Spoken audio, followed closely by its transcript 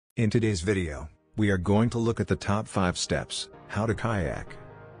In today's video, we are going to look at the top 5 steps, how to kayak.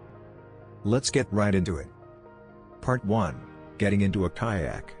 Let's get right into it. Part 1, Getting into a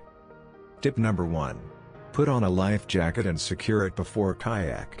kayak. Tip number 1. Put on a life jacket and secure it before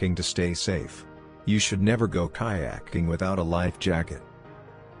kayaking to stay safe. You should never go kayaking without a life jacket.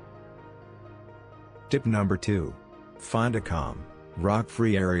 Tip number 2. Find a calm,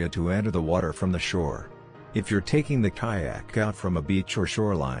 rock-free area to enter the water from the shore. If you're taking the kayak out from a beach or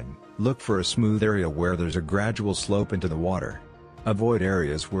shoreline, look for a smooth area where there's a gradual slope into the water. Avoid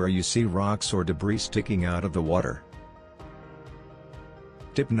areas where you see rocks or debris sticking out of the water.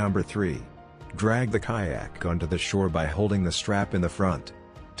 Tip number 3. Drag the kayak onto the shore by holding the strap in the front.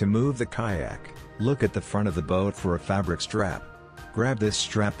 To move the kayak, look at the front of the boat for a fabric strap. Grab this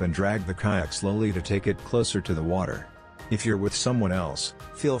strap and drag the kayak slowly to take it closer to the water. If you're with someone else,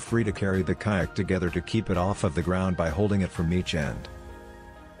 feel free to carry the kayak together to keep it off of the ground by holding it from each end.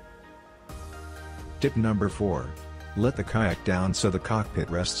 Tip number 4. Let the kayak down so the cockpit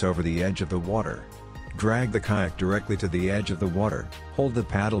rests over the edge of the water. Drag the kayak directly to the edge of the water, hold the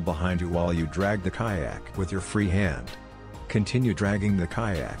paddle behind you while you drag the kayak with your free hand. Continue dragging the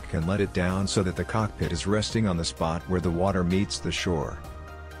kayak and let it down so that the cockpit is resting on the spot where the water meets the shore.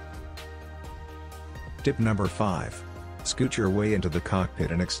 Tip number 5. Scoot your way into the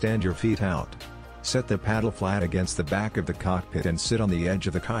cockpit and extend your feet out. Set the paddle flat against the back of the cockpit and sit on the edge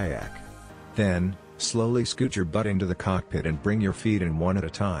of the kayak. Then, slowly scoot your butt into the cockpit and bring your feet in one at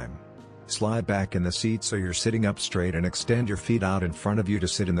a time. Slide back in the seat so you're sitting up straight and extend your feet out in front of you to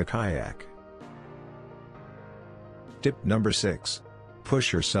sit in the kayak. Tip number 6.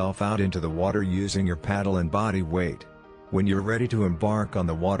 Push yourself out into the water using your paddle and body weight. When you're ready to embark on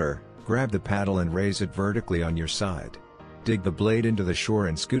the water, grab the paddle and raise it vertically on your side. Dig the blade into the shore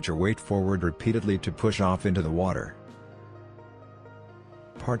and scoot your weight forward repeatedly to push off into the water.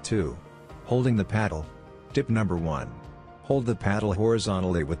 Part 2. Holding the paddle. Tip number 1. Hold the paddle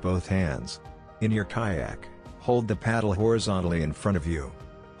horizontally with both hands. In your kayak, hold the paddle horizontally in front of you.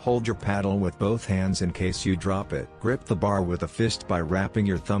 Hold your paddle with both hands in case you drop it. Grip the bar with a fist by wrapping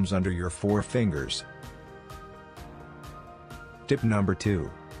your thumbs under your 4 fingers. Tip number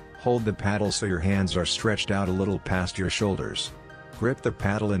 2. Hold the paddle so your hands are stretched out a little past your shoulders. Grip the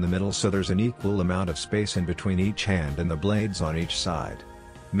paddle in the middle so there's an equal amount of space in between each hand and the blades on each side.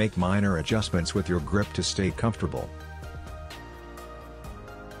 Make minor adjustments with your grip to stay comfortable.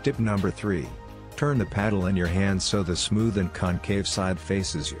 Tip number 3. Turn the paddle in your hand so the smooth and concave side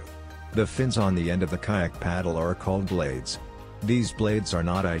faces you. The fins on the end of the kayak paddle are called blades. These blades are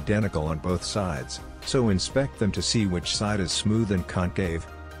not identical on both sides, so inspect them to see which side is smooth and concave.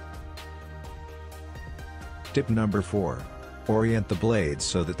 Tip number 4. Orient the blades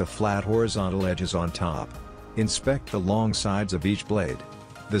so that the flat horizontal edge is on top. Inspect the long sides of each blade.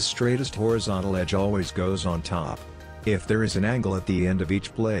 The straightest horizontal edge always goes on top. If there is an angle at the end of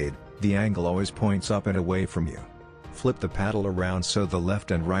each blade, the angle always points up and away from you. Flip the paddle around so the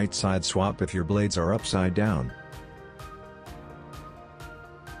left and right side swap if your blades are upside down.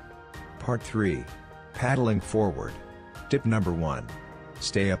 Part 3. Paddling forward. Tip number 1.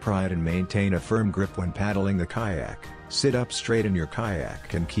 Stay upright and maintain a firm grip when paddling the kayak. Sit up straight in your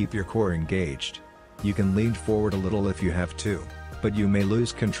kayak and keep your core engaged. You can lean forward a little if you have to, but you may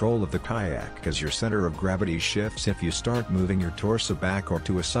lose control of the kayak as your center of gravity shifts if you start moving your torso back or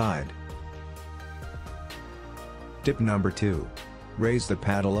to a side. Tip number 2. Raise the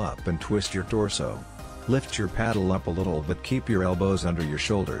paddle up and twist your torso. Lift your paddle up a little but keep your elbows under your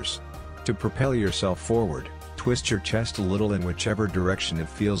shoulders. To propel yourself forward, twist your chest a little in whichever direction it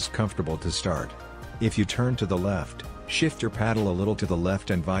feels comfortable to start. If you turn to the left, shift your paddle a little to the left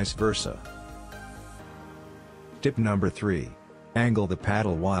and vice versa. Tip number 3. Angle the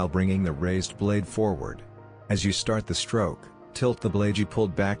paddle while bringing the raised blade forward. As you start the stroke, tilt the blade you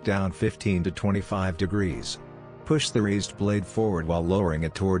pulled back down 15 to 25 degrees. Push the raised blade forward while lowering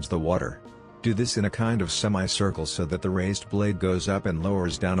it towards the water. Do this in a kind of semicircle so that the raised blade goes up and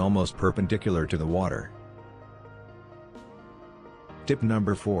lowers down almost perpendicular to the water. Tip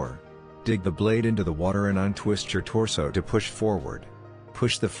number 4. Dig the blade into the water and untwist your torso to push forward.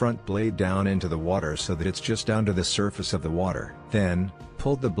 Push the front blade down into the water so that it's just under the surface of the water. Then,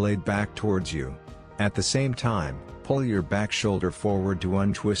 pull the blade back towards you. At the same time, pull your back shoulder forward to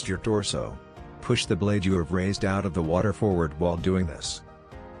untwist your torso. Push the blade you have raised out of the water forward while doing this.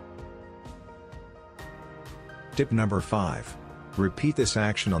 Tip number 5. Repeat this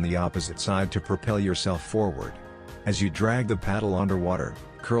action on the opposite side to propel yourself forward. As you drag the paddle underwater,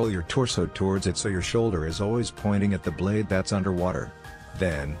 curl your torso towards it so your shoulder is always pointing at the blade that's underwater.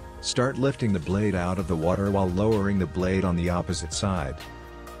 Then, start lifting the blade out of the water while lowering the blade on the opposite side.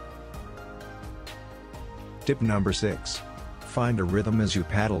 Tip number 6. Find a rhythm as you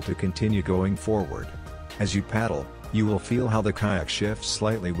paddle to continue going forward. As you paddle, you will feel how the kayak shifts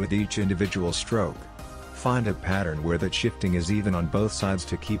slightly with each individual stroke. Find a pattern where that shifting is even on both sides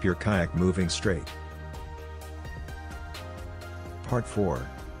to keep your kayak moving straight. Part 4.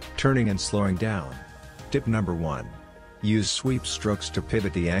 Turning and slowing down. Tip number 1. Use sweep strokes to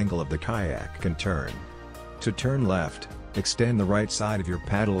pivot the angle of the kayak and turn. To turn left, extend the right side of your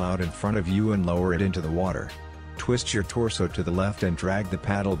paddle out in front of you and lower it into the water. Twist your torso to the left and drag the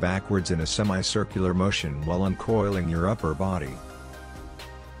paddle backwards in a semicircular motion while uncoiling your upper body.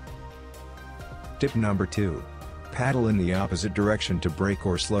 Tip number 2. Paddle in the opposite direction to brake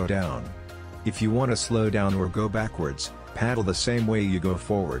or slow down. If you want to slow down or go backwards, paddle the same way you go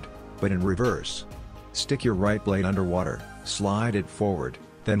forward, but in reverse. Stick your right blade underwater, slide it forward,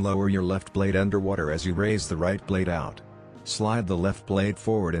 then lower your left blade underwater as you raise the right blade out. Slide the left blade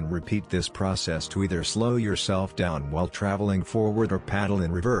forward and repeat this process to either slow yourself down while traveling forward or paddle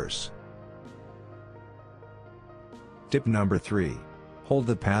in reverse. Tip number 3. Hold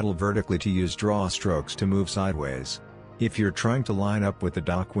the paddle vertically to use draw strokes to move sideways. If you're trying to line up with the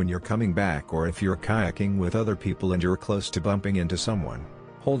dock when you're coming back, or if you're kayaking with other people and you're close to bumping into someone,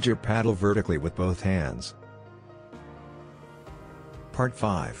 hold your paddle vertically with both hands. Part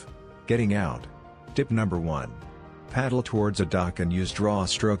 5. Getting out. Tip number 1. Paddle towards a dock and use draw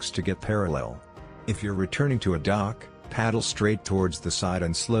strokes to get parallel. If you're returning to a dock, paddle straight towards the side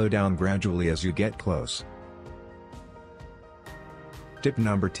and slow down gradually as you get close. Tip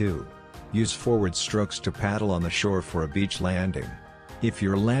number 2. Use forward strokes to paddle on the shore for a beach landing. If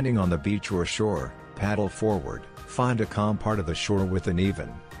you're landing on the beach or shore, paddle forward, find a calm part of the shore with an even,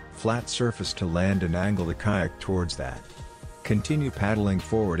 flat surface to land and angle the kayak towards that. Continue paddling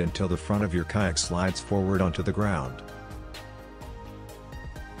forward until the front of your kayak slides forward onto the ground.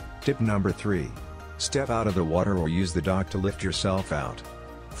 Tip number 3. Step out of the water or use the dock to lift yourself out.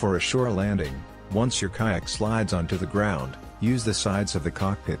 For a shore landing, once your kayak slides onto the ground, use the sides of the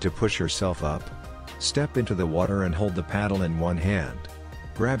cockpit to push yourself up. Step into the water and hold the paddle in one hand.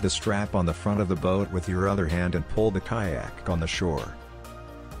 Grab the strap on the front of the boat with your other hand and pull the kayak on the shore.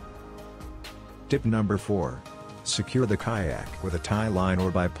 Tip number 4. Secure the kayak with a tie line or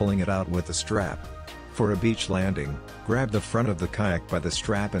by pulling it out with the strap. For a beach landing, grab the front of the kayak by the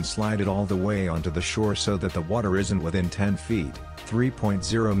strap and slide it all the way onto the shore so that the water isn't within 10 feet,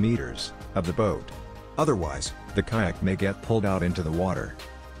 3.0 meters, of the boat. Otherwise, the kayak may get pulled out into the water.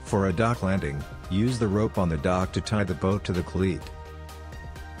 For a dock landing, use the rope on the dock to tie the boat to the cleat.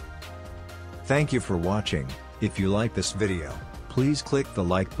 Thank you for watching. If you like this video, please click the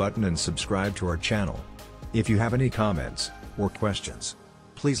like button and subscribe to our channel. If you have any comments or questions,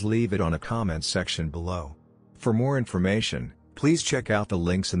 please leave it on a comment section below. For more information, please check out the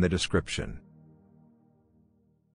links in the description.